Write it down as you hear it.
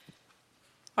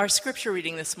Our scripture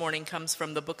reading this morning comes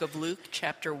from the book of Luke,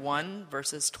 chapter 1,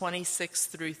 verses 26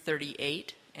 through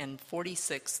 38 and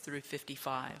 46 through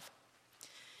 55.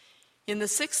 In the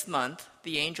 6th month,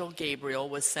 the angel Gabriel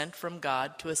was sent from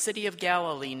God to a city of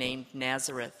Galilee named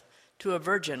Nazareth, to a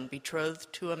virgin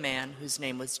betrothed to a man whose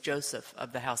name was Joseph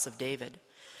of the house of David.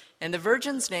 And the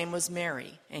virgin's name was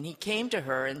Mary, and he came to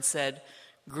her and said,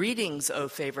 "Greetings, O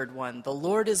favored one, the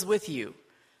Lord is with you."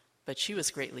 But she was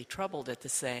greatly troubled at the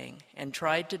saying, and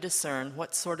tried to discern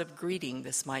what sort of greeting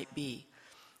this might be.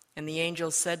 And the angel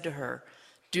said to her,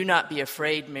 "Do not be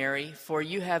afraid, Mary, for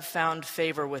you have found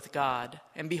favor with God.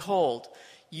 And behold,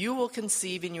 you will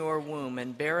conceive in your womb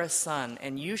and bear a son,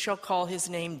 and you shall call his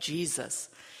name Jesus.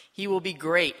 He will be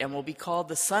great and will be called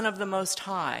the Son of the Most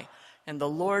High. And the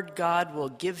Lord God will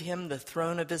give him the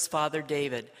throne of his father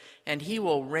David, and he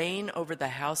will reign over the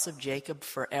house of Jacob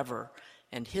forever.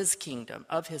 And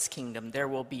of his kingdom there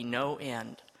will be no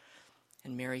end."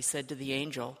 And Mary said to the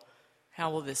angel, "How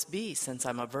will this be, since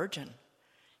I'm a virgin?"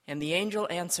 And the angel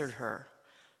answered her,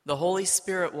 "The Holy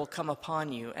Spirit will come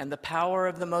upon you, and the power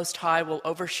of the Most High will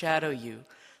overshadow you.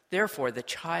 Therefore the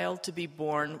child to be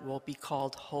born will be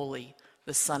called Holy,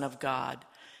 the Son of God.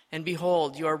 And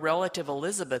behold, your relative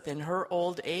Elizabeth in her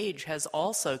old age has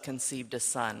also conceived a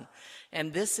son,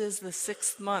 and this is the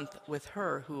 6th month with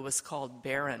her who was called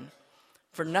barren.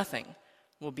 For nothing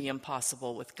will be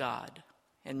impossible with God."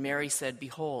 And Mary said,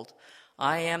 "Behold,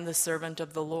 I am the servant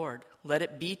of the Lord. Let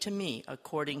it be to me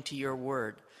according to your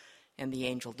word." And the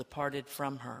angel departed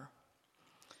from her.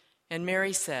 And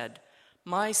Mary said,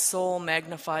 "My soul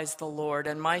magnifies the Lord,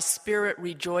 and my spirit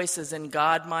rejoices in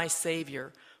God my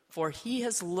Savior, for he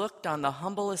has looked on the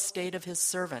humble estate of his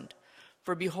servant.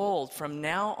 For behold, from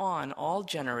now on all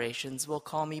generations will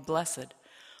call me blessed.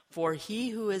 For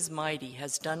he who is mighty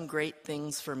has done great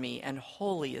things for me, and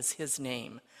holy is his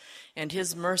name. And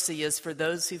his mercy is for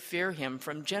those who fear him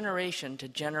from generation to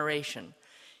generation.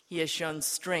 He has shown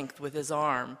strength with his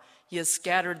arm. He has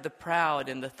scattered the proud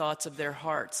in the thoughts of their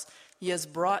hearts. He has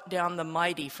brought down the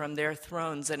mighty from their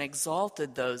thrones and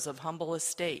exalted those of humble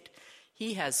estate.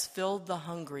 He has filled the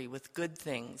hungry with good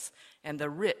things, and the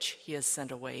rich he has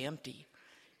sent away empty.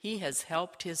 He has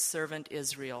helped his servant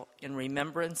Israel in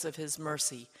remembrance of his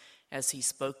mercy, as he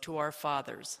spoke to our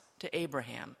fathers, to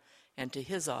Abraham, and to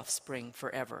his offspring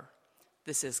forever."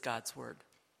 This is God's word.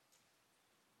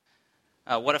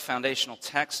 What a foundational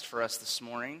text for us this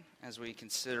morning as we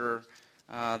consider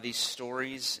these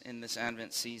stories in this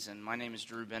Advent season. My name is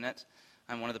Drew Bennett.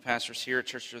 I'm one of the pastors here at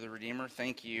Church of the Redeemer.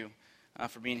 Thank you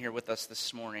for being here with us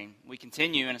this morning. We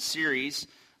continue in a series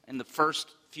in the first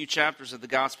few chapters of the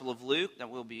Gospel of Luke that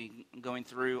we'll be going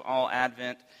through all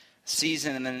Advent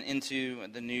season and then into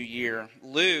the new year.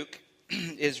 Luke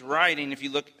is writing, if you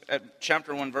look at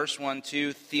chapter 1, verse 1,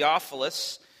 to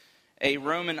Theophilus, a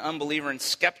Roman unbeliever and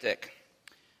skeptic.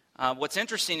 What's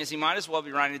interesting is he might as well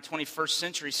be writing to 21st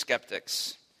century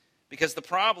skeptics, because the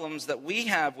problems that we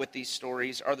have with these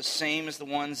stories are the same as the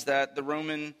ones that the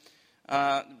Roman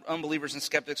unbelievers and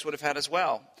skeptics would have had as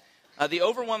well. The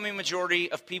overwhelming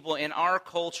majority of people in our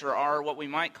culture are what we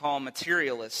might call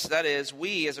materialists. That is,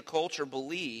 we as a culture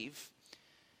believe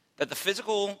that the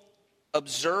physical,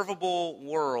 observable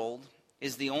world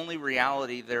is the only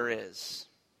reality there is.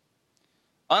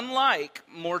 Unlike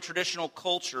more traditional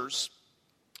cultures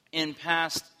in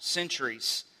past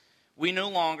centuries, we no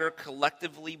longer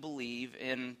collectively believe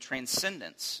in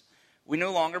transcendence. We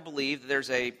no longer believe that there's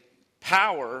a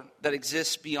power that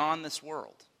exists beyond this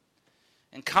world.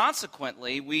 And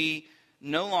consequently, we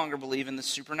no longer believe in the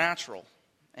supernatural.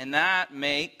 And that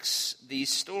makes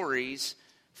these stories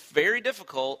very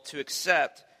difficult to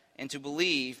accept and to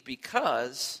believe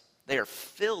because they are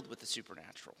filled with the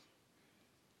supernatural.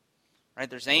 Right?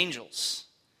 There's angels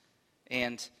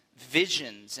and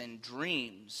visions and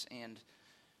dreams and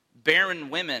barren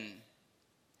women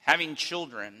having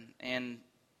children, and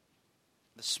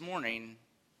this morning,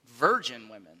 virgin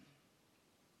women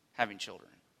having children.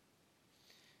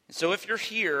 So if you're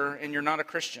here and you're not a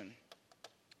Christian,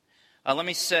 let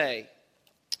me say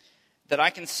that I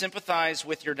can sympathize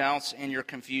with your doubts and your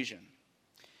confusion.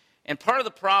 And part of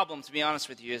the problem, to be honest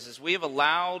with you, is we have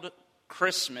allowed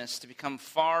Christmas to become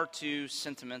far too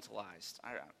sentimentalized.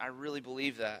 I really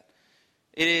believe that.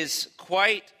 It is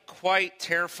quite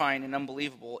terrifying and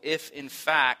unbelievable if, in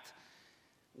fact,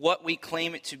 what we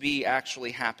claim it to be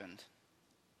actually happened.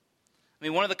 I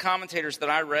mean, one of the commentators that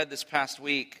I read this past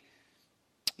week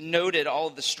noted all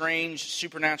of the strange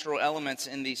supernatural elements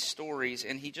in these stories,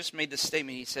 and he just made this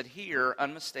statement. He said, here,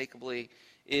 unmistakably,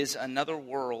 is another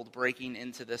world breaking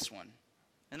into this one.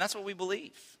 And that's what we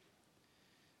believe.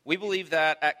 We believe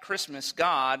that at Christmas,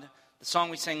 God, The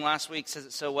song we sang last week says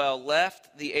it so well,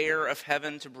 left the air of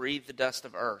heaven to breathe the dust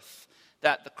of earth.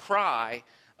 That the cry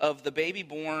of the baby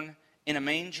born in a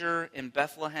manger in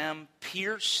Bethlehem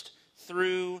pierced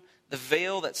through the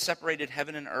veil that separated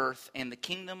heaven and earth, and the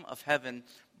kingdom of heaven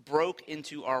broke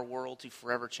into our world to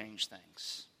forever change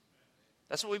things.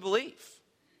 That's what we believe.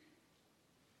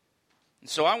 And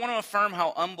so I want to affirm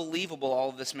how unbelievable all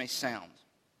of this may sound,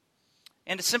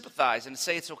 and to sympathize and to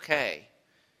say it's okay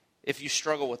if you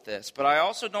struggle with this. But I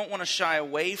also don't want to shy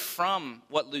away from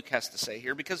what Luke has to say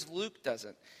here, because Luke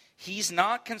doesn't. He's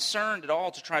not concerned at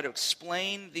all to try to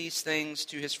explain these things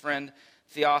to his friend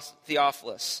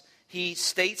Theophilus. He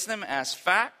states them as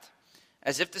fact,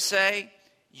 as if to say,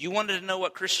 you wanted to know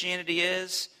what Christianity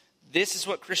is? This is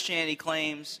what Christianity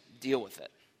claims. Deal with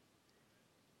it.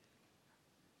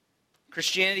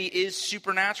 Christianity is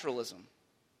supernaturalism.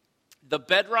 The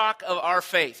bedrock of our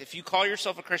faith, if you call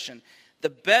yourself a Christian, the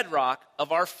bedrock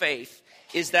of our faith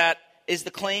is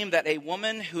the claim that a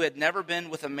woman who had never been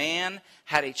with a man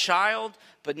had a child,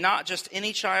 but not just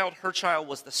any child. Her child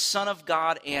was the Son of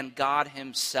God and God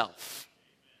himself.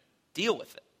 Deal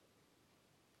with it.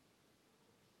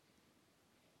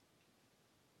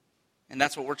 And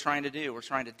that's what we're trying to do. We're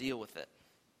trying to deal with it.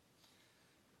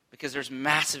 Because there's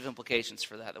massive implications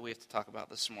for that we have to talk about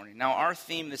this morning. Now, our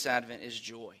theme this Advent is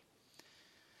joy.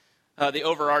 The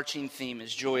overarching theme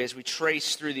is joy as we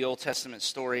trace through the Old Testament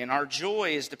story. And our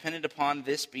joy is dependent upon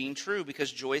this being true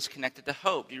because joy is connected to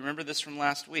hope. Do you remember this from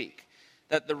last week?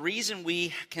 That the reason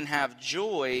we can have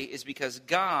joy is because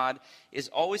God is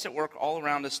always at work all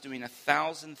around us doing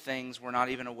 1,000 things we're not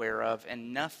even aware of,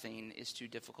 and nothing is too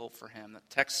difficult for him. The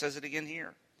text says it again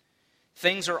here.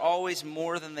 Things are always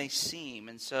more than they seem.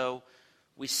 And so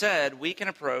we said we can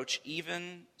approach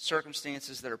even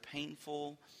circumstances that are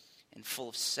painful and full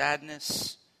of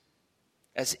sadness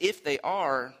as if they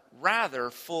are rather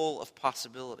full of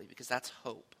possibility, because that's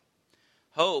hope.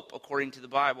 Hope, according to the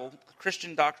Bible, the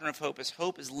Christian doctrine of hope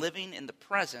is living in the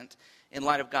present in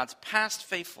light of God's past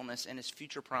faithfulness and his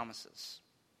future promises.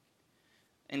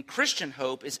 And Christian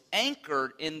hope is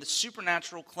anchored in the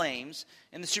supernatural claims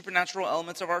and the supernatural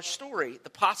elements of our story, the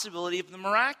possibility of the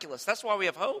miraculous. That's why we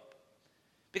have hope.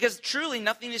 Because truly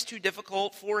nothing is too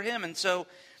difficult for him. And so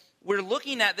we're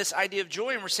looking at this idea of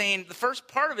joy, and we're saying the first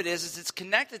part of it is it's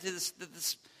connected to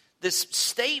this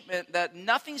statement that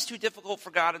nothing's too difficult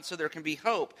for God, and so there can be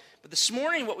hope. But this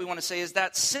morning what we want to say is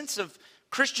that sense of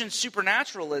Christian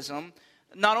supernaturalism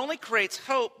not only creates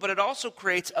hope, but it also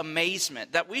creates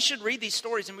amazement. That we should read these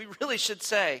stories and we really should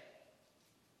say,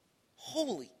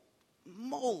 holy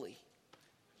moly,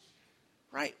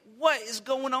 right? What is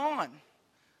going on?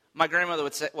 My grandmother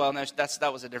would say, well, no,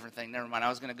 that was a different thing. Never mind. I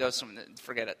was going to go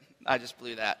forget it. I just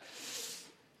blew that.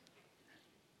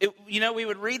 We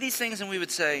would read these things and we would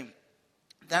say,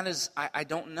 I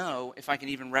don't know if I can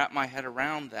even wrap my head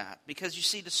around that. Because you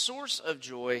see, the source of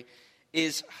joy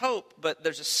is hope, but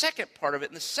there's a second part of it,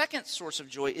 and the second source of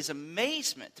joy is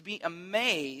amazement. To be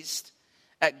amazed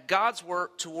at God's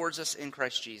work towards us in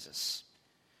Christ Jesus.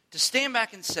 To stand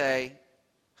back and say,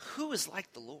 who is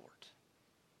like the Lord?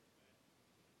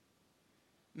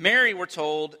 Mary, we're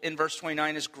told in verse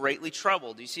 29, is greatly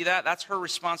troubled. Do you see that? That's her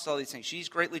response to all these things. She's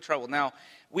greatly troubled. Now,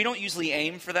 we don't usually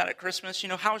aim for that at Christmas.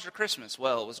 How was your Christmas?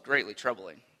 Well, it was greatly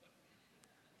troubling.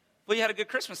 Well, you had a good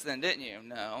Christmas then, didn't you?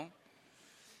 No.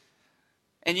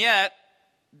 And yet,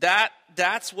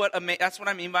 that's what I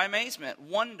mean by amazement.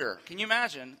 Wonder. Can you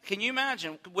imagine?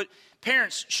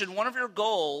 Parents, should one of your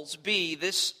goals be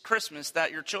this Christmas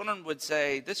that your children would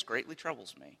say, this greatly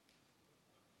troubles me?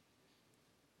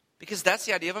 Because that's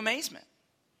the idea of amazement.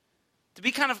 To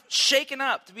be kind of shaken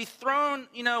up, to be thrown,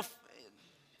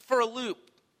 for a loop,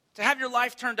 to have your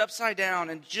life turned upside down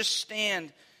and just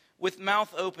stand with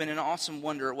mouth open in awesome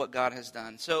wonder at what God has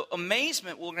done. So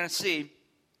amazement, we're going to see,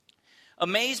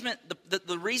 amazement,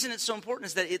 the reason it's so important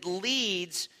is that it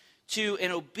leads to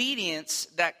an obedience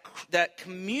that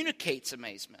communicates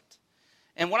amazement.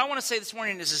 And what I want to say this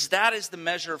morning is that is the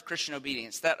measure of Christian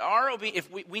obedience. That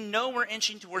if we know we're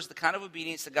inching towards the kind of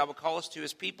obedience that God will call us to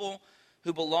as people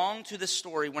who belong to this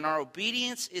story, when our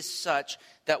obedience is such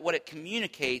that what it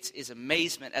communicates is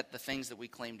amazement at the things that we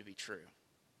claim to be true.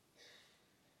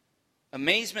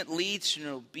 Amazement leads to an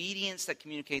obedience that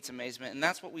communicates amazement, and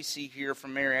that's what we see here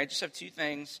from Mary. I just have two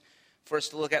things for us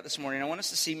to look at this morning. I want us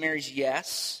to see Mary's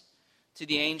yes to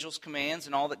the angel's commands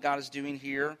and all that God is doing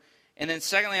here. And then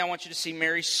secondly, I want you to see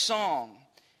Mary's song.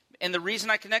 And the reason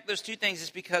I connect those two things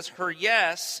is because her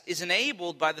yes is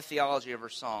enabled by the theology of her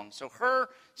song. So her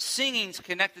singing is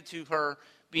connected to her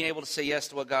being able to say yes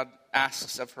to what God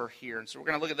asks of her here. And so we're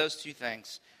going to look at those two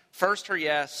things. First, her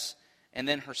yes, and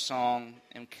then her song,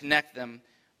 and connect them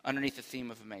underneath the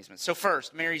theme of amazement. So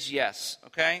first, Mary's yes,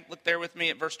 okay? Look there with me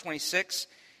at verse 26.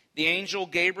 The angel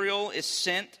Gabriel is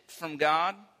sent from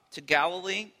God to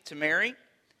Galilee to Mary.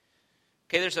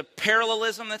 Okay, there's a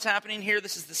parallelism that's happening here.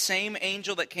 This is the same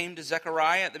angel that came to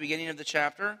Zechariah at the beginning of the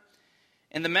chapter.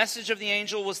 And the message of the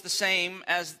angel was the same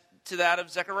as to that of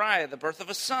Zechariah, the birth of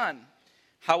a son.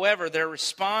 However, their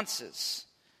responses,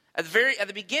 at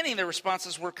the beginning, their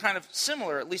responses were kind of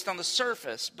similar, at least on the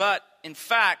surface. But, in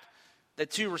fact, the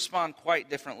two respond quite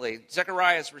differently.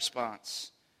 Zechariah's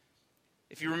response,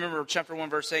 if you remember chapter 1,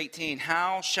 verse 18,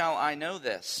 how shall I know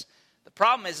this? The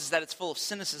problem is that it's full of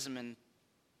cynicism and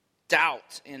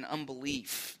doubt and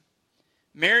unbelief.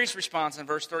 Mary's response in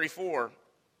verse 34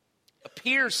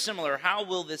 appears similar. How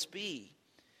will this be?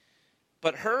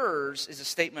 But hers is a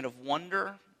statement of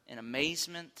wonder and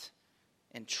amazement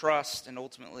and trust and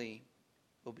ultimately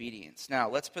obedience. Now,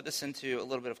 let's put this into a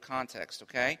little bit of context,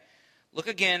 okay? Look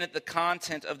again at the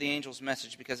content of the angel's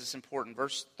message because it's important.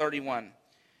 Verse 31.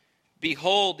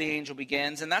 Behold, the angel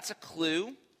begins, and that's a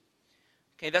clue.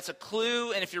 Okay, that's a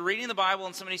clue, and if you're reading the Bible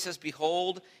and somebody says,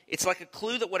 behold, it's like a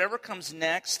clue that whatever comes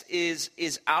next is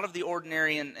out of the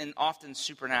ordinary and often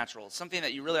supernatural. It's something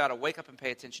that you really ought to wake up and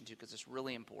pay attention to because it's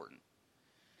really important.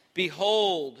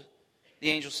 Behold,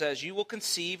 the angel says, you will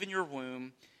conceive in your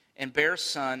womb and bear a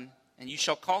son, and you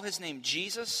shall call his name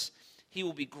Jesus. He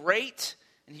will be great,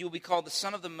 and he will be called the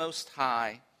Son of the Most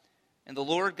High. And the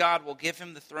Lord God will give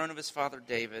him the throne of his father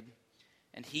David,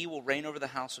 and he will reign over the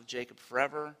house of Jacob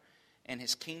forever. And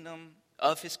his kingdom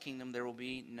there will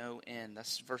be no end.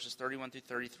 That's verses 31 through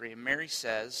 33. And Mary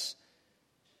says,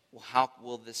 well, how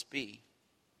will this be?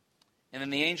 And then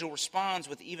the angel responds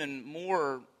with even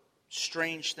more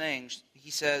strange things. He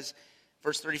says,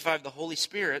 verse 35, the Holy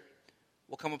Spirit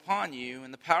will come upon you,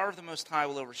 and the power of the Most High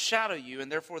will overshadow you,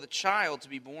 and therefore the child to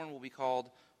be born will be called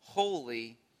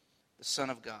Holy, the Son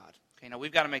of God. Okay, now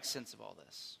we've got to make sense of all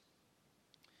this.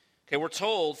 Okay, we're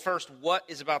told first what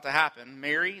is about to happen.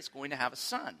 Mary is going to have a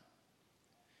son.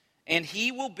 And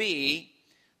he will be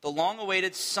the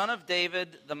long-awaited Son of David,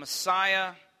 the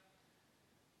Messiah,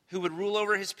 who would rule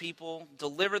over his people,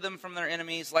 deliver them from their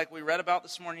enemies, like we read about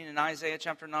this morning in Isaiah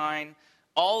chapter 9.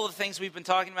 All of the things we've been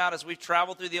talking about as we've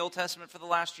traveled through the Old Testament for the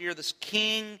last year. This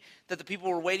king that the people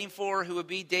were waiting for, who would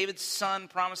be David's son,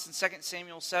 promised in 2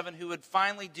 Samuel 7, who would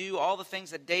finally do all the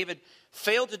things that David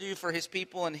failed to do for his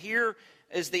people. And here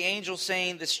is the angel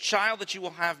saying, this child that you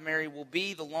will have, Mary, will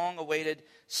be the long-awaited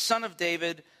Son of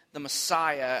David, the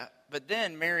Messiah. But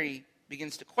then Mary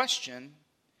begins to question,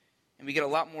 and we get a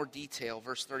lot more detail.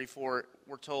 Verse 34,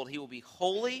 we're told he will be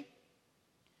holy,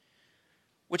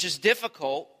 which is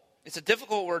difficult. It's a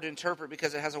difficult word to interpret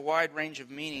because it has a wide range of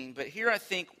meaning. But here I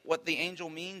think what the angel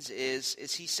means is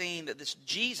he's saying that this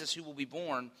Jesus who will be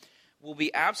born will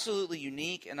be absolutely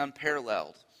unique and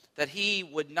unparalleled. That he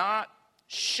would not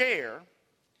share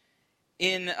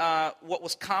in what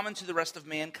was common to the rest of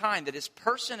mankind. That his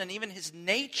person and even his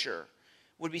nature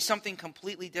would be something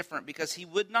completely different, because he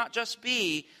would not just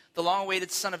be the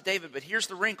long-awaited Son of David. But here's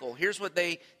the wrinkle. Here's what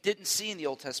they didn't see in the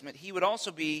Old Testament. He would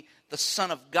also be the Son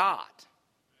of God,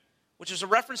 which is a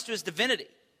reference to his divinity,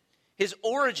 his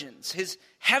origins, his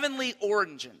heavenly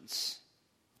origins.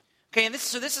 Okay, and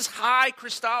this is high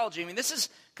Christology. I mean, this is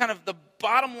kind of the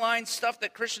bottom line stuff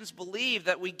that Christians believe,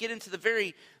 that we get into the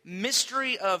very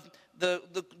mystery of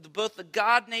both the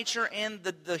God nature and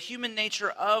the human nature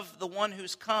of the one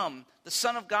who's come, the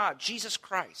Son of God, Jesus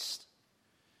Christ.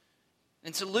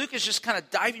 And so Luke is just kind of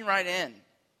diving right in.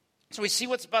 So we see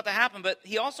what's about to happen, but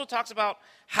he also talks about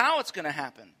how it's going to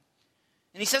happen.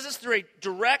 And he says this through a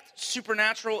direct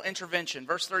supernatural intervention.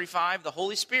 Verse 35, the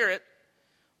Holy Spirit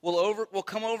will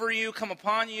come over you, come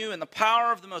upon you, and the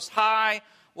power of the Most High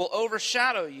will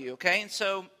overshadow you. Okay, and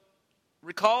so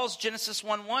recalls Genesis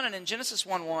 1:1, and in Genesis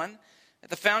 1:1, at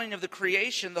the founding of the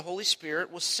creation, the Holy Spirit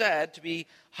was said to be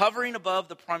hovering above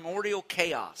the primordial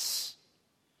chaos.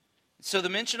 So the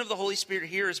mention of the Holy Spirit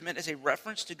here is meant as a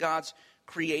reference to God's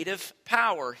creative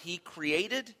power. He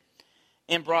created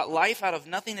and brought life out of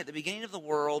nothing at the beginning of the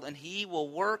world, and he will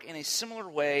work in a similar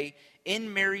way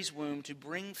in Mary's womb to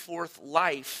bring forth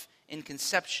life in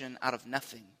conception out of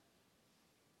nothing.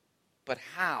 But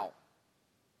how?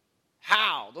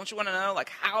 How? Don't you want to know? Like,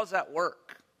 how does that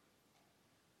work?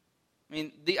 I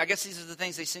mean, I guess these are the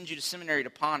things they send you to seminary to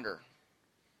ponder.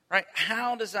 Right?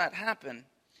 How does that happen?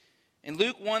 And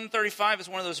Luke 1:35 is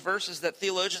one of those verses that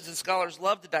theologians and scholars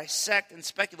love to dissect and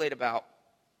speculate about.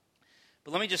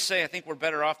 But let me just say, I think we're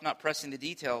better off not pressing the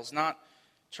details, not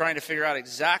trying to figure out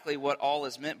exactly what all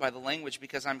is meant by the language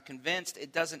because I'm convinced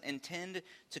it doesn't intend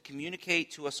to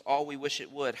communicate to us all we wish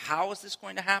it would. How is this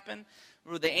going to happen?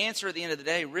 Well, the answer at the end of the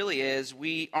day really is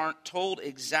we aren't told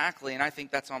exactly, and I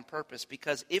think that's on purpose,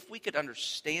 because if we could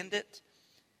understand it,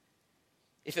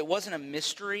 if it wasn't a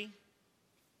mystery,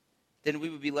 then we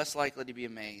would be less likely to be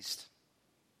amazed.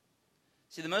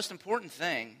 See, the most important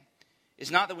thing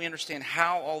is not that we understand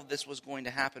how all of this was going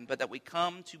to happen, but that we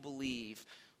come to believe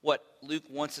what Luke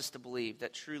wants us to believe,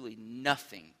 that truly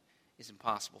nothing is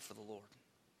impossible for the Lord.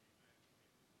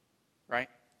 Right?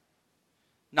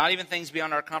 Not even things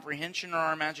beyond our comprehension or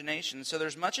our imagination. So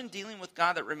there's much in dealing with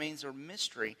God that remains a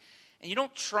mystery. And you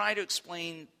don't try to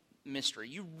explain mystery.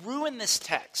 You ruin this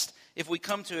text if we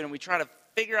come to it and we try to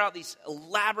figure out these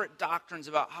elaborate doctrines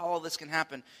about how all this can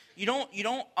happen. You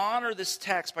don't honor this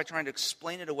text by trying to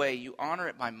explain it away. You honor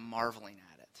it by marveling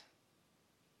at it.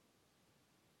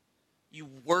 You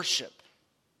worship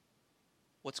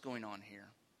what's going on here.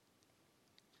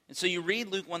 And so you read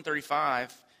Luke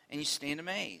 1:35 and you stand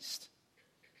amazed.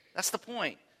 That's the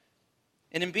point.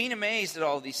 And in being amazed at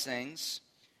all of these things,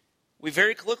 we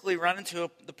very quickly run into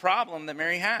the problem that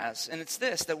Mary has. And it's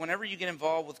this, that whenever you get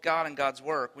involved with God and God's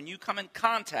work, when you come in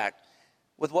contact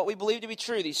with what we believe to be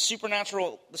true, the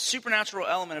supernatural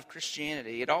element of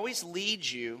Christianity, it always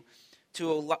leads you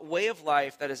to a way of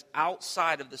life that is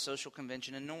outside of the social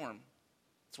convention and norm.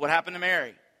 It's what happened to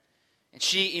Mary. And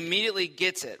she immediately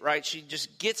gets it, right? She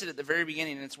just gets it at the very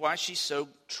beginning, and it's why she's so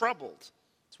troubled.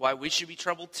 It's why we should be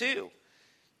troubled too.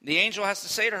 The angel has to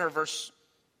say to her, verse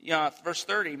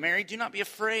 30, Mary, do not be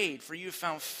afraid, for you have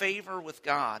found favor with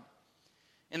God.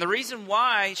 And the reason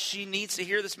why she needs to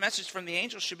hear this message from the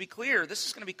angel should be clear. This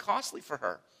is going to be costly for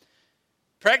her.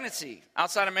 Pregnancy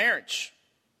outside of marriage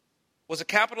was a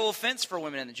capital offense for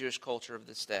women in the Jewish culture of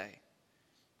this day.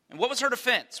 And what was her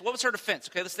defense?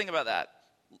 Okay, let's think about that.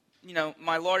 You know,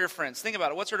 my lawyer friends, think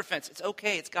about it. What's her defense? It's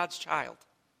okay, it's God's child.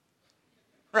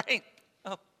 Right?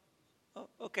 Oh,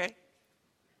 okay.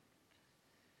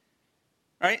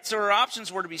 Right? So her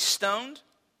options were to be stoned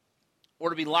or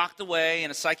to be locked away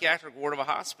in a psychiatric ward of a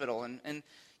hospital. And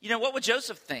you know, what would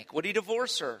Joseph think? Would he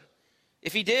divorce her?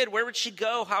 If he did, where would she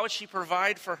go? How would she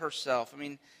provide for herself? I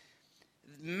mean,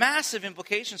 massive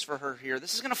implications for her here.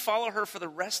 This is going to follow her for the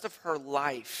rest of her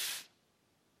life.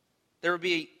 There would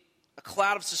be a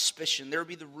cloud of suspicion. There would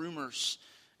be the rumors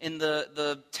in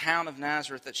the town of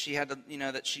Nazareth that she had to,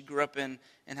 that she grew up in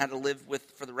and had to live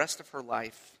with for the rest of her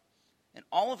life. And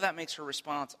all of that makes her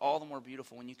response all the more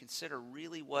beautiful when you consider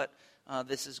really what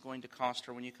this is going to cost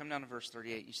her. When you come down to verse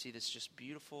 38, you see this just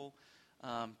beautiful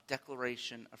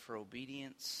declaration of her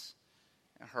obedience,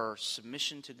 her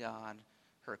submission to God,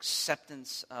 her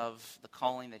acceptance of the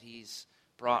calling that he's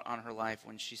brought on her life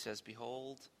when she says,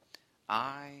 behold,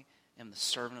 I am the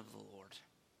servant of the Lord.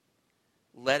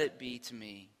 Let it be to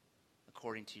me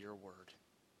according to your word.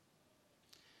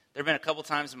 There have been a couple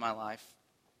times in my life.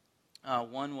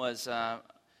 One was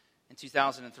in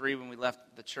 2003 when we left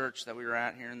the church that we were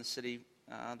at here in the city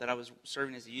that I was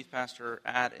serving as a youth pastor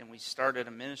at, and we started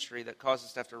a ministry that caused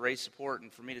us to have to raise support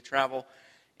and for me to travel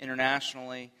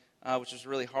internationally, which was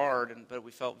really hard, but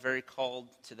we felt very called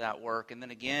to that work. And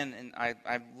then again, and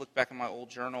I looked back in my old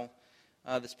journal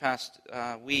this past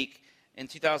week, in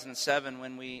 2007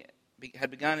 when we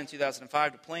had begun in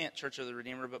 2005 to plant Church of the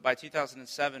Redeemer, but by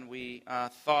 2007 we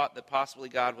thought that possibly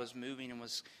God was moving and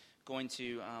was going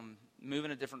to move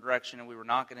in a different direction, and we were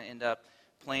not going to end up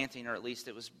planting, or at least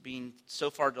it was being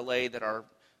so far delayed that our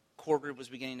core group was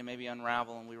beginning to maybe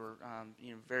unravel, and we were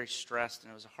very stressed,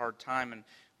 and it was a hard time. And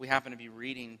we happened to be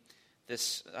reading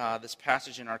this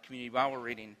passage in our community Bible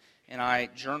reading, and I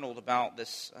journaled about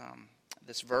this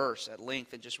verse at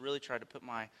length and just really tried to put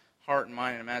my heart and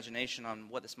mind and imagination on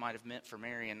what this might have meant for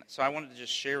Mary. And so I wanted to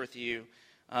just share with you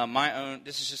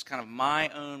this is just kind of my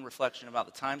own reflection about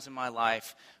the times in my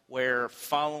life where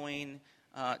following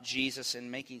Jesus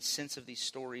and making sense of these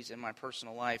stories in my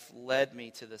personal life led me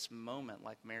to this moment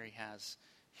like Mary has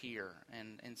here.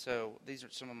 And so these are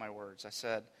some of my words.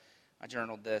 I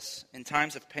journaled this. In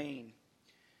times of pain,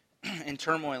 in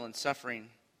turmoil and suffering,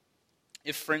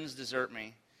 if friends desert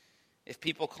me, if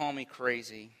people call me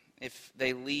crazy, if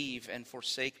they leave and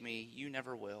forsake me, you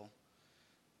never will.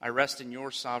 I rest in your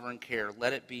sovereign care.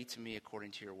 Let it be to me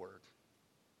according to your word.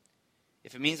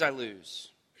 If it means I lose,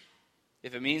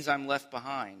 if it means I'm left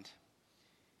behind,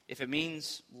 if it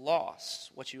means loss,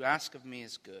 what you ask of me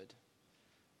is good.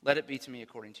 Let it be to me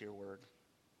according to your word.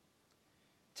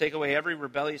 Take away every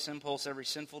rebellious impulse, every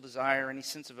sinful desire, any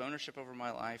sense of ownership over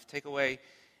my life. Take away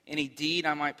any deed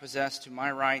I might possess to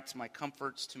my rights, my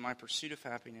comforts, to my pursuit of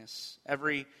happiness.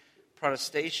 Every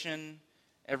protestation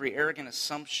every arrogant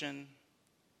assumption.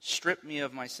 Strip me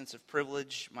of my sense of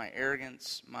privilege, my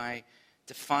arrogance, my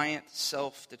defiant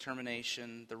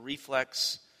self-determination, the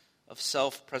reflex of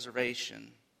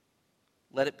self-preservation.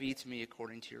 Let it be to me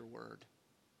according to your word.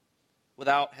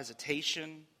 Without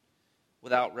hesitation,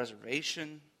 without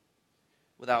reservation,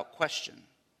 without question.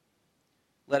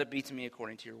 Let it be to me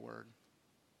according to your word.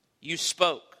 You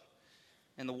spoke,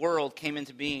 and the world came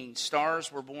into being.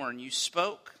 Stars were born. You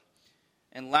spoke,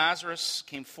 and Lazarus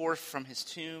came forth from his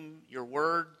tomb. Your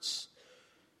words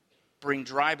bring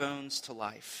dry bones to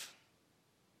life.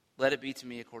 Let it be to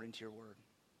me according to your word.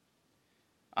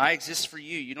 I exist for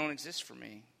you. You don't exist for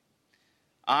me.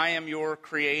 I am your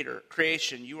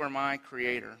creation. You are my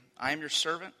creator. I am your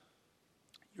servant.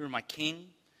 You are my king,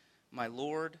 my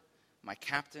Lord, my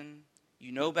captain.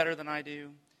 You know better than I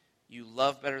do. You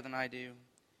love better than I do.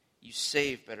 You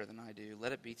save better than I do.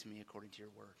 Let it be to me according to your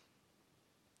word.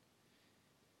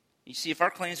 You see, if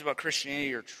our claims about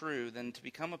Christianity are true, then to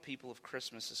become a people of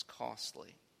Christmas is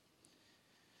costly.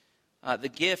 The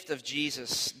gift of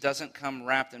Jesus doesn't come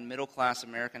wrapped in middle-class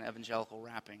American evangelical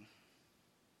wrapping.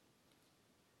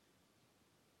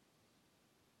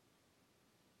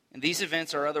 And these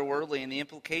events are otherworldly, and the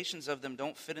implications of them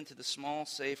don't fit into the small,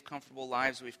 safe, comfortable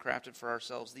lives we've crafted for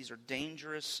ourselves. These are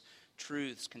dangerous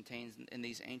truths contained in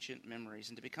these ancient memories.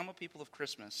 And to become a people of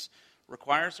Christmas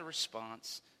requires a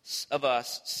response of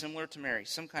us similar to Mary,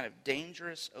 some kind of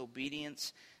dangerous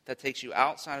obedience that takes you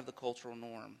outside of the cultural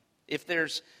norm. If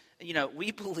there's,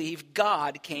 we believe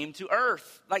God came to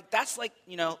earth. That's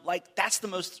the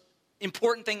most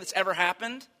important thing that's ever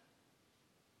happened.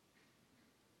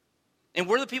 And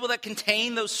we're the people that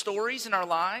contain those stories in our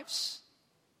lives.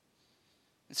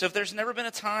 And so if there's never been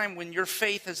a time when your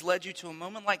faith has led you to a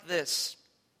moment like this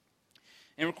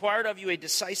and required of you a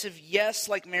decisive yes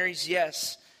like Mary's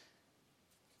yes,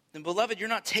 then beloved, you're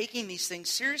not taking these things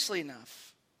seriously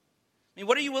enough. I mean,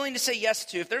 what are you willing to say yes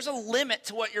to? If there's a limit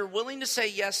to what you're willing to say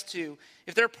yes to,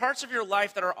 if there are parts of your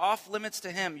life that are off limits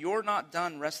to Him, you're not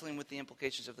done wrestling with the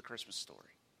implications of the Christmas story.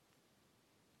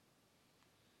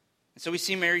 And so we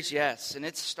see Mary's yes, and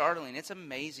it's startling, it's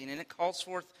amazing, and it calls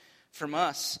forth from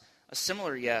us a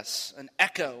similar yes, an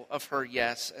echo of her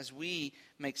yes, as we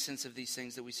make sense of these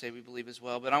things that we say we believe as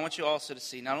well. But I want you also to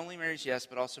see not only Mary's yes,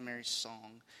 but also Mary's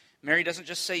song. Mary doesn't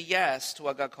just say yes to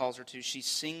what God calls her to, she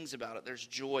sings about it. There's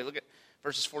joy. Look at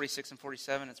verses 46 and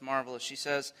 47, it's marvelous. She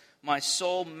says, my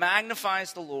soul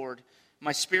magnifies the Lord,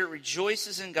 my spirit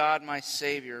rejoices in God, my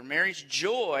Savior. Mary's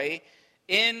joy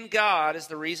in God is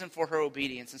the reason for her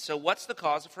obedience. And so what's the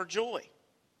cause of her joy?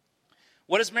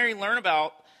 What does Mary learn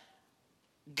about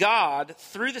God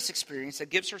through this experience that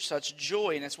gives her such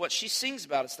joy? And it's what she sings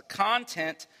about. It's the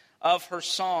content of her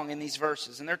song in these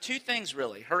verses. And there are two things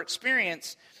really. Her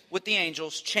experience with the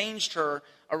angels changed her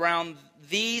around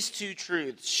these two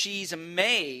truths. She's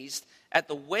amazed at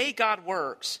the way God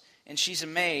works, and she's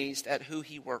amazed at who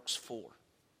He works for.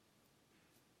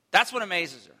 That's what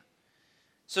amazes her.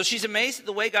 So she's amazed at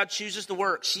the way God chooses to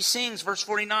work. She sings, verse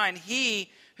 49, He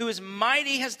who is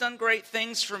mighty has done great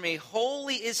things for me.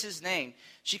 Holy is His name.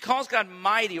 She calls God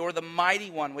mighty, or the mighty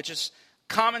one, which is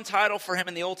a common title for Him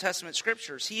in the Old Testament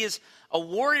scriptures. He is a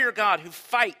warrior God who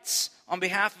fights on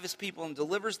behalf of His people and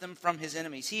delivers them from His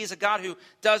enemies. He is a God who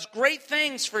does great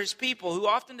things for His people, who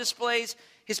often displays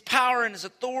His power and His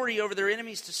authority over their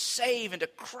enemies to save and to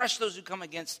crush those who come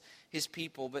against His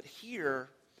people. But here,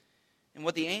 and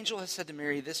what the angel has said to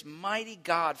Mary, this mighty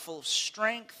God full of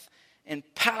strength and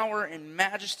power and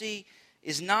majesty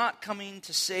is not coming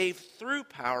to save through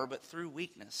power, but through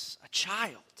weakness. A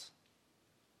child.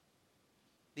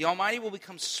 The Almighty will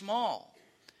become small,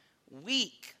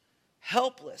 weak,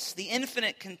 helpless, the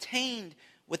infinite contained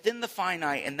within the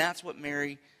finite, and that's what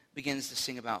Mary begins to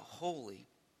sing about. Holy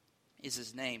is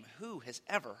His name. Who has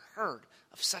ever heard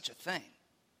of such a thing?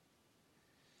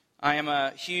 I am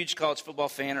a huge college football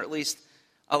fan, or at least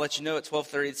I'll let you know at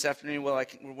 12:30 this afternoon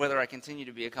whether I continue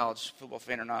to be a college football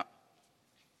fan or not.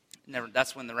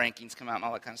 That's when the rankings come out and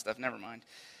all that kind of stuff. Never mind.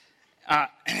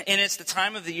 And it's the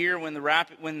time of the year when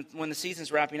the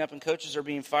season's wrapping up and coaches are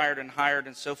being fired and hired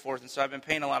and so forth. And so I've been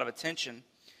paying a lot of attention,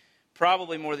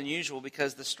 probably more than usual,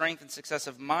 because the strength and success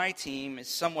of my team is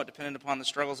somewhat dependent upon the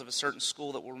struggles of a certain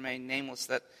school that will remain nameless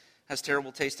that has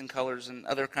terrible taste in colors and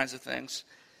other kinds of things.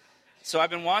 So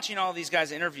I've been watching all these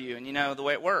guys interview, and you know the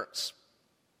way it works.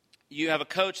 You have a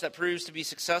coach that proves to be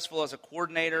successful as a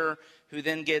coordinator who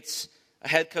then gets a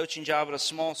head coaching job at a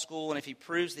small school, and if he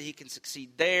proves that he can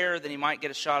succeed there, then he might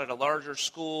get a shot at a larger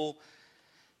school.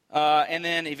 and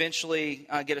then eventually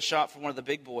get a shot for one of the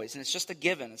big boys. And it's just a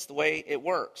given. It's the way it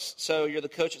works. So you're the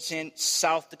coach at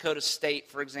South Dakota State,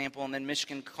 for example, and then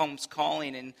Michigan comes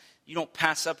calling, and you don't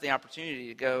pass up the opportunity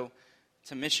to go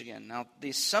to Michigan. Now, the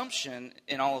assumption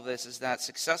in all of this is that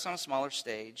success on a smaller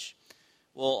stage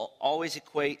will always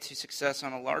equate to success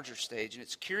on a larger stage. And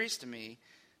it's curious to me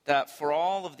that for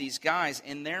all of these guys,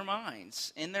 in their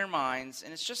minds, and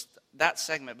it's just that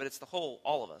segment, but it's the whole,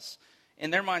 all of us,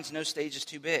 in their minds, no stage is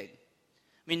too big.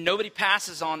 I mean, nobody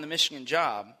passes on the Michigan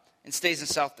job and stays in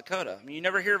South Dakota. I mean, you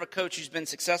never hear of a coach who's been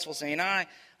successful saying, I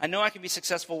know I can be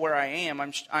successful where I am.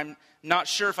 I'm not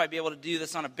sure if I'd be able to do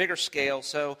this on a bigger scale,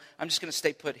 so I'm just going to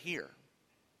stay put here.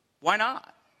 Why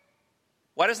not?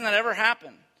 Why doesn't that ever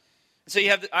happen? So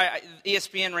you have,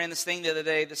 ESPN ran this thing the other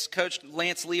day, this coach,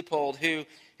 Lance Leopold, who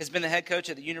has been the head coach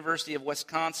at the University of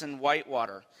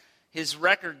Wisconsin-Whitewater. His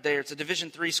record there, it's a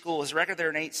Division III school, his record there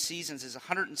in 8 seasons is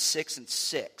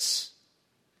 106-6.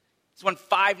 He's won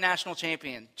 5 national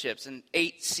championships in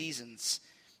 8 seasons.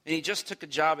 And he just took a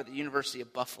job at the University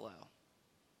of Buffalo.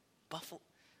 Buffalo?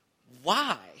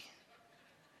 Why?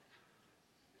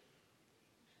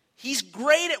 He's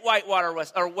great at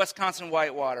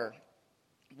Wisconsin-Whitewater.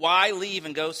 Why leave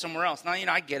and go somewhere else? Now,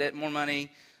 I get it, more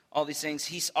money, all these things.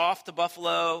 He's off to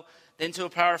Buffalo, then to a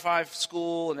Power 5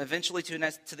 school, and eventually to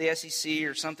the SEC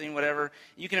or something, whatever.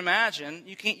 You can imagine,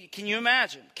 can you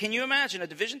imagine a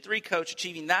Division III coach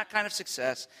achieving that kind of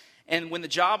success, and when the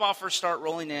job offers start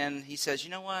rolling in, he says, you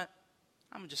know what,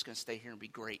 I'm just going to stay here and be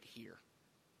great here.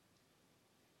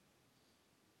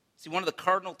 See, one of the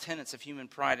cardinal tenets of human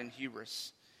pride and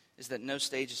hubris is that no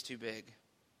stage is too big.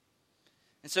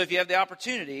 And so if you have the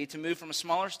opportunity to move from a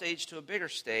smaller stage to a bigger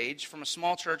stage, from a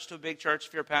small church to a big church,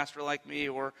 if you're a pastor like me,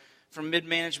 or from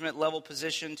mid-management level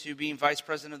position to being vice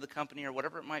president of the company or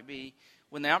whatever it might be,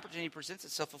 when the opportunity presents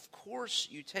itself, of course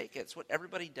you take it. It's what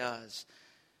everybody does.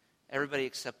 Everybody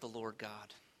except the Lord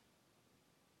God.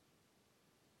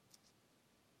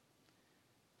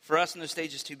 For us, no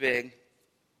stage is too big.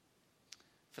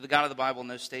 For the God of the Bible,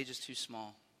 no stage is too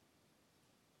small.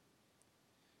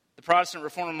 The Protestant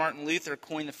reformer Martin Luther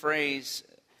coined the phrase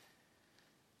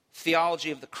theology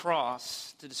of the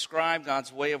cross to describe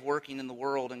God's way of working in the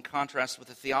world in contrast with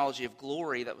the theology of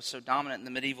glory that was so dominant in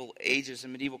the medieval ages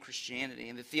and medieval Christianity.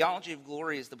 And the theology of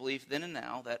glory is the belief then and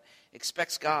now that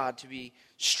expects God to be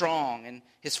strong, and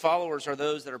his followers are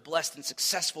those that are blessed and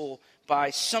successful by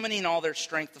summoning all their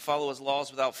strength to follow his laws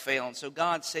without fail. And so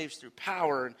God saves through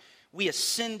power, and we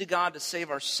ascend to God to save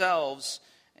ourselves,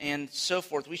 and so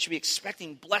forth. We should be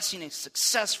expecting blessing and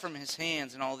success from his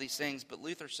hands and all these things. But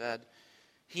Luther said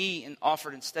he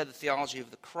offered instead the theology of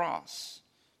the cross,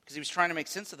 because he was trying to make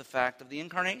sense of the fact of the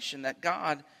incarnation, that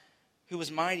God, who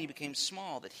was mighty, became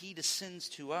small, that he descends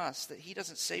to us, that he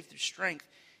doesn't save through strength,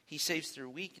 he saves through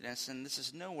weakness, and this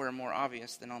is nowhere more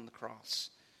obvious than on the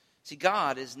cross. See,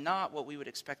 God is not what we would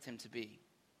expect him to be.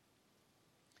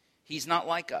 He's not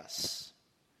like us.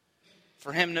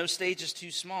 For him, no stage is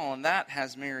too small, and that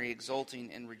has Mary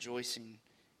exulting and rejoicing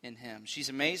in him. She's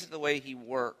amazed at the way he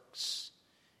works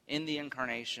in the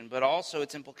incarnation, but also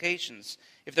its implications.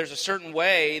 If there's a certain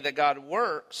way that God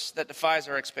works that defies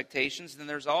our expectations, then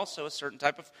there's also a certain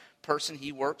type of person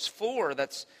he works for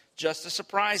that's just as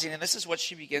surprising. And this is what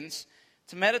she begins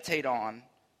to meditate on,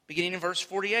 beginning in verse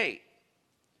 48.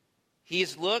 He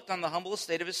has looked on the humble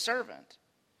estate of his servant.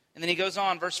 And then she goes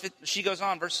on,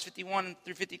 verses 51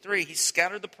 through 53. He's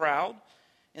scattered the proud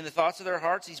in the thoughts of their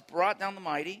hearts. He's brought down the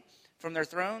mighty from their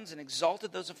thrones and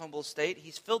exalted those of humble estate.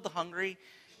 He's filled the hungry.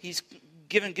 He's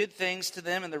given good things to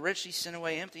them, and the rich he sent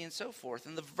away empty, and so forth.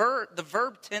 And the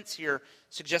verb tense here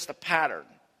suggests a pattern.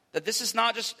 That this is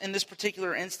not just in this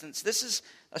particular instance. This is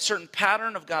a certain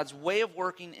pattern of God's way of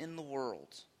working in the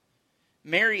world.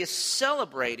 Mary is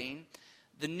celebrating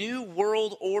the new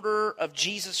world order of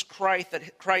Jesus Christ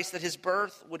that his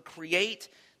birth would create,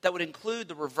 that would include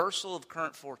the reversal of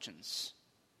current fortunes.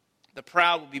 The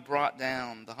proud will be brought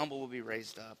down, the humble will be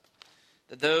raised up.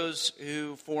 That those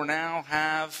who for now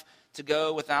have to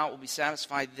go without will be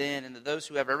satisfied then, and that those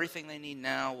who have everything they need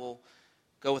now will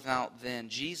go without then.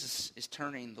 Jesus is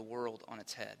turning the world on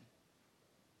its head.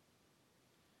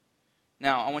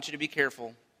 Now, I want you to be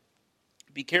careful.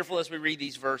 Be careful as we read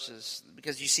these verses,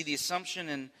 because you see the assumption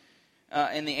in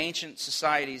the ancient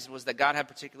societies was that God had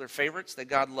particular favorites, that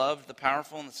God loved the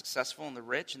powerful and the successful and the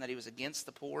rich, and that he was against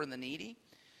the poor and the needy.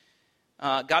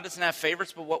 God doesn't have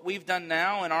favorites, but what we've done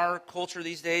now in our culture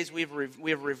these days, we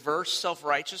have reversed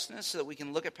self-righteousness so that we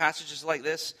can look at passages like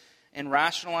this and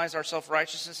rationalize our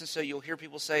self-righteousness. And so you'll hear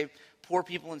people say, poor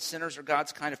people and sinners are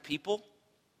God's kind of people.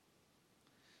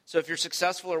 So if you're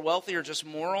successful or wealthy or just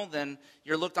moral, then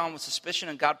you're looked on with suspicion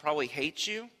and God probably hates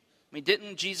you. I mean,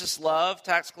 didn't Jesus love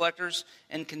tax collectors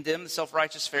and condemn the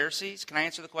self-righteous Pharisees? Can I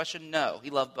answer the question? No, he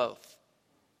loved both.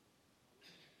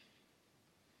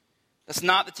 That's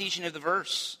not the teaching of the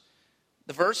verse.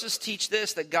 The verses teach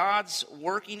this, that God's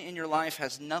working in your life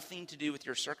has nothing to do with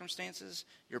your circumstances,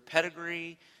 your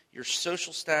pedigree, your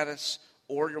social status,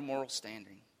 or your moral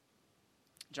standing.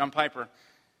 John Piper,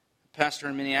 pastor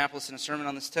in Minneapolis, in a sermon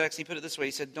on this text, he put it this way.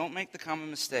 He said, "Don't make the common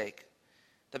mistake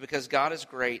that because God is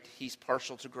great, he's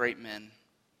partial to great men.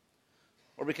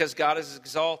 Or because God is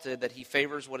exalted, that he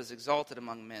favors what is exalted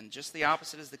among men. Just the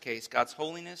opposite is the case. God's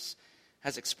holiness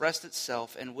has expressed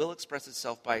itself and will express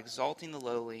itself by exalting the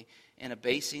lowly and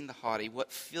abasing the haughty.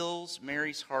 What fills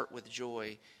Mary's heart with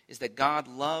joy is that God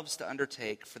loves to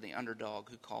undertake for the underdog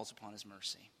who calls upon his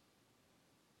mercy."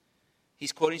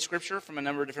 He's quoting scripture from a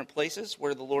number of different places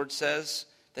where the Lord says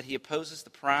that he opposes the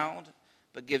proud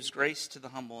but gives grace to the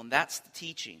humble. And that's the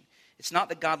teaching. It's not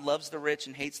that God loves the rich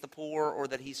and hates the poor, or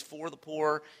that he's for the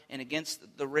poor and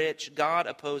against the rich. God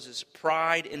opposes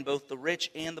pride in both the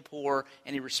rich and the poor,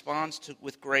 and he responds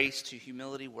with grace to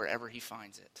humility wherever he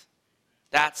finds it.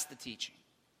 That's the teaching.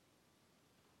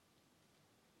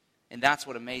 And that's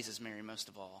what amazes Mary most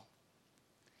of all,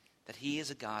 that he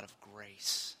is a God of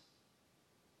grace.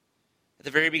 At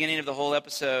the very beginning of the whole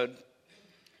episode,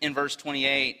 in verse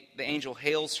 28, the angel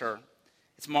hails her.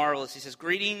 It's marvelous. He says,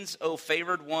 "Greetings, O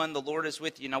favored one, the Lord is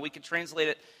with you." Now we could translate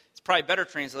it, it's probably better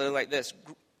translated like this.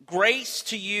 "Grace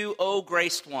to you, O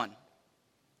graced one."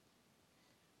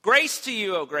 Grace to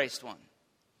you, O graced one.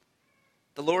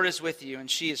 The Lord is with you,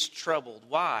 and she is troubled.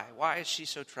 Why? Why is she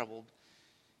so troubled?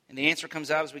 And the answer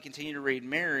comes out as we continue to read.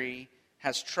 Mary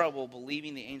has trouble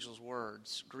believing the angel's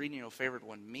words. "Greeting, O favored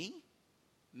one." Me?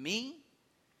 Me?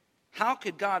 How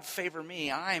could God favor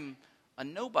me? I'm a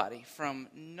nobody from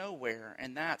nowhere.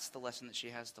 And that's the lesson that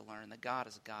she has to learn, that God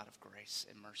is a God of grace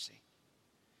and mercy.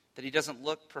 That he doesn't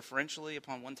look preferentially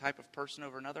upon one type of person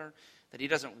over another. That he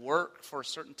doesn't work for a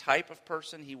certain type of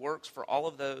person. He works for all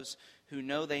of those who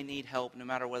know they need help, no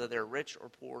matter whether they're rich or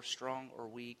poor, strong or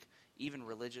weak, even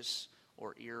religious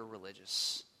or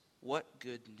irreligious. What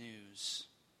good news.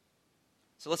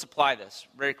 So let's apply this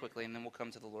very quickly, and then we'll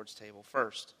come to the Lord's table.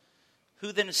 First,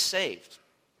 who then is saved?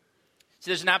 See,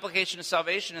 there's an application of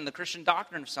salvation in the Christian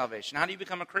doctrine of salvation. How do you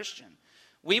become a Christian?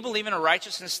 We believe in a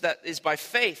righteousness that is by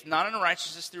faith, not in a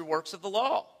righteousness through works of the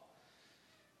law.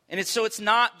 And it's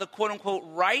not the quote-unquote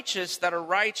righteous that are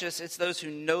righteous. It's those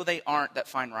who know they aren't that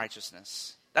find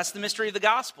righteousness. That's the mystery of the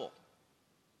gospel.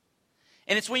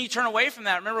 And it's when you turn away from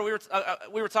that. Remember, we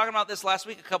were talking about this last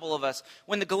week, a couple of us.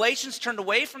 When the Galatians turned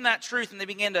away from that truth and they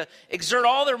began to exert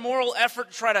all their moral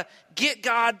effort to try to get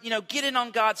God, get in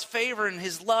on God's favor and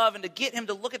his love, and to get him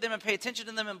to look at them and pay attention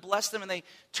to them and bless them, and they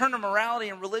turned to morality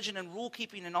and religion and rule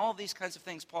keeping and all of these kinds of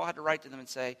things, Paul had to write to them and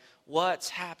say, "What's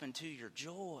happened to your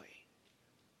joy?"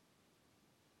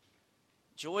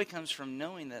 Joy comes from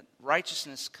knowing that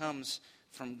righteousness comes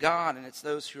from God, and it's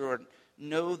those who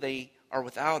know they are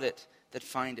without it that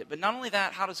find it. But not only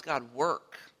that, how does God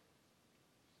work?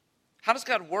 How does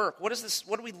God work? What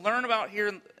do we learn about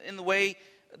here in the way,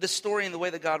 the story and the way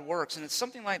that God works? And it's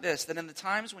something like this, that in the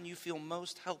times when you feel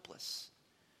most helpless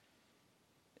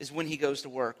is when he goes to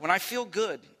work. When I feel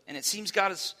good and it seems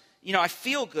God is, I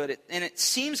feel good and it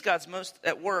seems God's most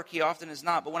at work, he often is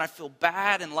not. But when I feel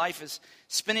bad and life is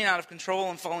spinning out of control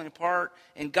and falling apart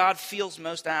and God feels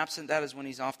most absent, that is when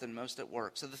he's often most at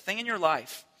work. So the thing in your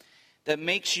life that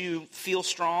makes you feel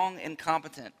strong and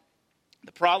competent,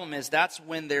 the problem is that's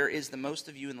when there is the most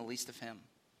of you and the least of him.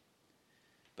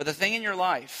 But the thing in your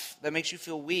life that makes you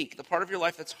feel weak, the part of your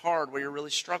life that's hard, where you're really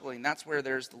struggling, that's where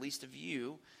there's the least of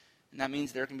you, and that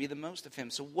means there can be the most of him.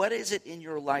 So what is it in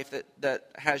your life that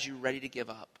has you ready to give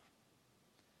up?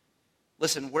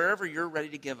 Listen, wherever you're ready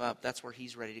to give up, that's where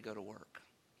he's ready to go to work.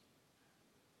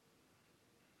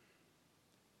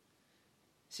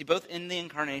 See, both in the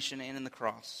incarnation and in the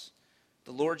cross,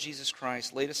 the Lord Jesus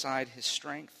Christ laid aside his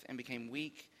strength and became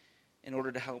weak in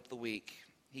order to help the weak.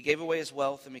 He gave away his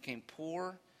wealth and became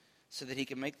poor so that he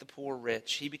could make the poor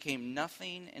rich. He became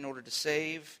nothing in order to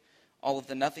save all of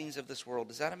the nothings of this world.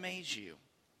 Does that amaze you?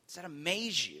 Does that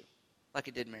amaze you like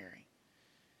it did Mary?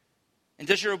 And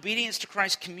does your obedience to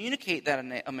Christ communicate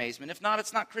that amazement? If not,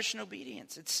 it's not Christian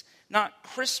obedience. It's not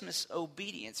Christmas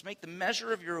obedience. Make the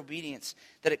measure of your obedience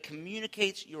that it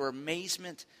communicates your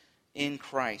amazement in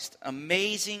Christ.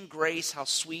 Amazing grace, how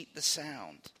sweet the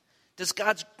sound. Does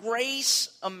God's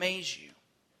grace amaze you?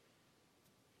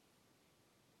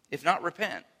 If not,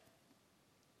 repent.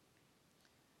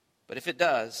 But if it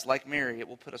does, like Mary, it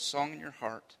will put a song in your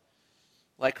heart,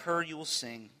 Like her you will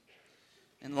sing,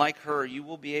 and like her you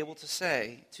will be able to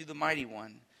say to the Mighty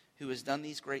One who has done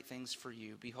these great things for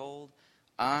you, Behold,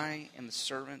 I am the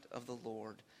servant of the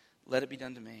Lord. Let it be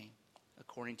done to me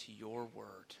according to your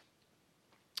word.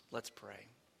 Let's pray.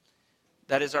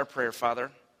 That is our prayer, Father,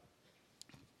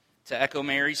 to echo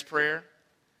Mary's prayer,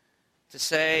 to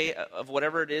say of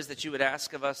whatever it is that you would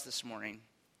ask of us this morning.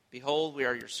 Behold, we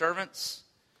are your servants.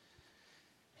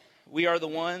 We are the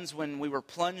ones when we were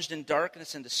plunged in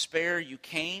darkness and despair, you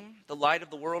came. The light of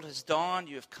the world has dawned.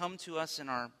 You have come to us in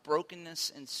our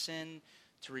brokenness and sin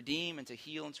to redeem and to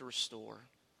heal and to restore.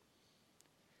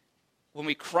 When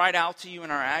we cried out to you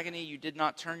in our agony, you did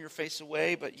not turn your face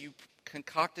away, but you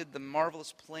concocted the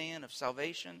marvelous plan of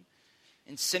salvation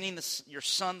in sending your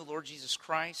Son, the Lord Jesus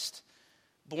Christ,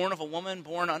 born of a woman,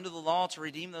 born under the law to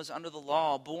redeem those under the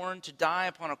law, born to die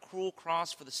upon a cruel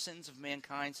cross for the sins of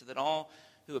mankind, so that all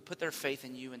who would put their faith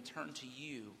in you and turn to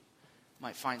you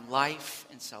might find life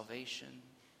and salvation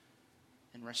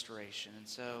and restoration. And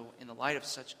so, in the light of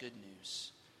such good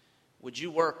news, would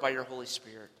you work by your Holy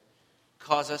Spirit,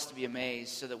 cause us to be amazed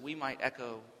so that we might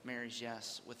echo Mary's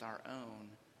yes with our own,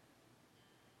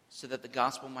 so that the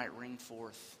gospel might ring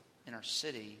forth in our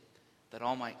city, that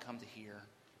all might come to hear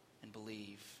and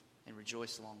believe and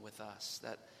rejoice along with us,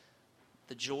 that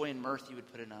the joy and mirth you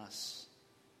would put in us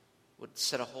would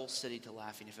set a whole city to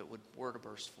laughing if it were to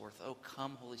burst forth. Oh,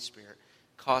 come, Holy Spirit,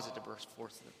 cause it to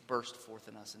burst forth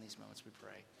in us in these moments, we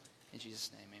pray. In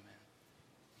Jesus' name,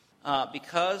 amen.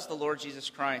 Because the Lord Jesus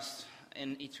Christ,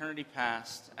 in eternity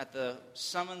past, at the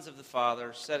summons of the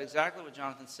Father, said exactly what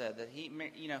Jonathan said, that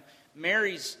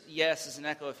Mary's yes is an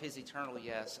echo of his eternal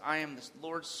yes. I am the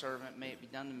Lord's servant, may it be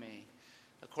done to me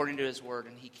according to his word.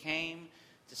 And he came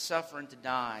to suffer and to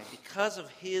die because of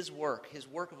his work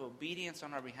of obedience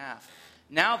on our behalf.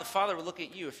 Now the Father will look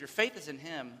at you. If your faith is in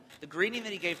him, the greeting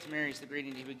that he gave to Mary is the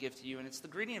greeting he would give to you. And it's the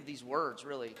greeting of these words,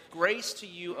 really. Grace to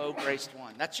you, O graced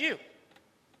one. That's you.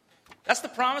 That's the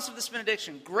promise of this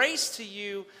benediction. Grace to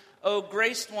you, O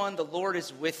graced one, the Lord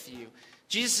is with you.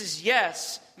 Jesus'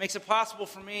 yes makes it possible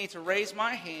for me to raise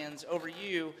my hands over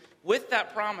you with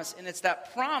that promise. And it's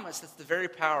that promise that's the very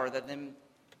power that then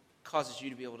causes you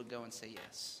to be able to go and say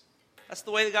yes. That's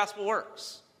the way the gospel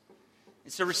works.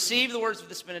 And so receive the words of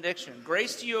this benediction.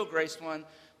 Grace to you, O graced one,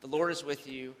 the Lord is with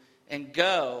you. And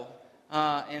go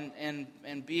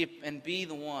and be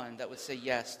the one that would say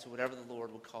yes to whatever the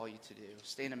Lord would call you to do.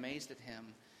 Stand amazed at him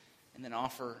and then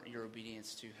offer your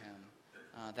obedience to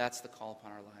him. That's the call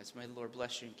upon our lives. May the Lord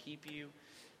bless you and keep you.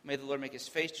 May the Lord make his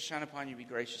face to shine upon you and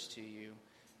be gracious to you.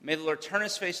 May the Lord turn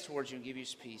his face towards you and give you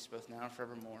his peace, both now and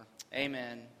forevermore.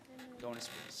 Amen. Go in his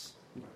peace.